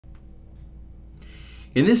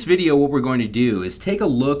In this video, what we're going to do is take a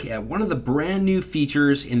look at one of the brand new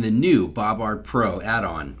features in the new BobART Pro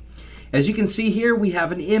add-on. As you can see here, we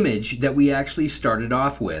have an image that we actually started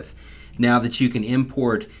off with. Now that you can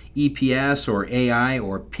import EPS or AI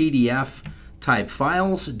or PDF type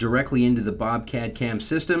files directly into the BobCAD-CAM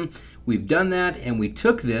system, we've done that, and we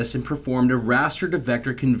took this and performed a raster to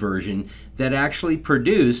vector conversion that actually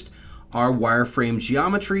produced our wireframe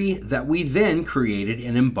geometry that we then created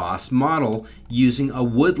an embossed model using a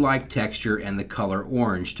wood-like texture and the color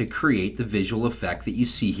orange to create the visual effect that you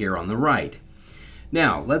see here on the right.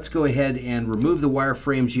 Now, let's go ahead and remove the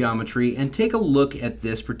wireframe geometry and take a look at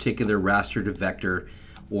this particular raster to vector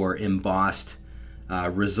or embossed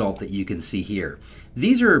result that you can see here.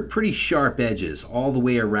 These are pretty sharp edges all the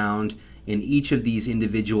way around in each of these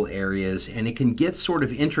individual areas, and it can get sort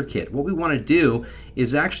of intricate. What we want to do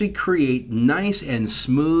is actually create nice and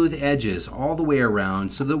smooth edges all the way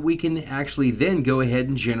around so that we can actually then go ahead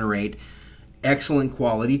and generate excellent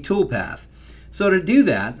quality toolpath. So to do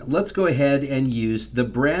that, let's go ahead and use the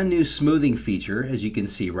brand new smoothing feature, as you can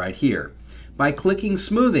see right here. By clicking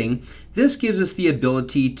smoothing, this gives us the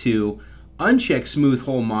ability to uncheck smooth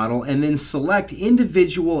whole model and then select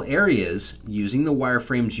individual areas using the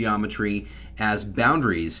wireframe geometry as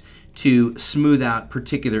boundaries to smooth out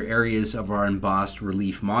particular areas of our embossed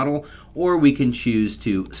relief model, or we can choose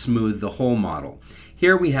to smooth the whole model.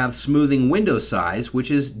 Here we have smoothing window size, which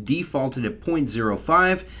is defaulted at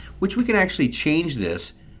 0.05, which we can actually change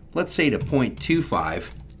this, let's say to 0.25,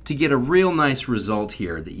 to get a real nice result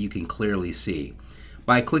here that you can clearly see.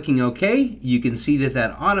 By clicking OK, you can see that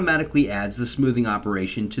that automatically adds the smoothing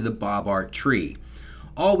operation to the BobART tree.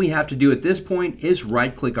 All we have to do at this point is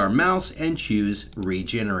right-click our mouse and choose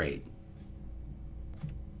Regenerate.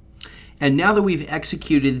 And now that we've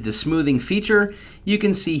executed the smoothing feature, you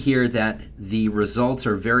can see here that the results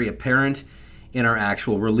are very apparent in our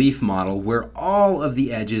actual relief model, where all of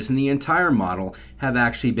the edges in the entire model have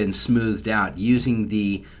actually been smoothed out using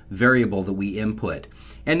the variable that we input.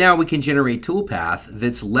 And now we can generate toolpath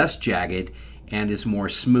that's less jagged and is more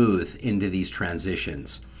smooth into these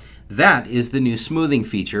transitions. That is the new smoothing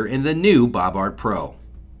feature in the new BobART Pro.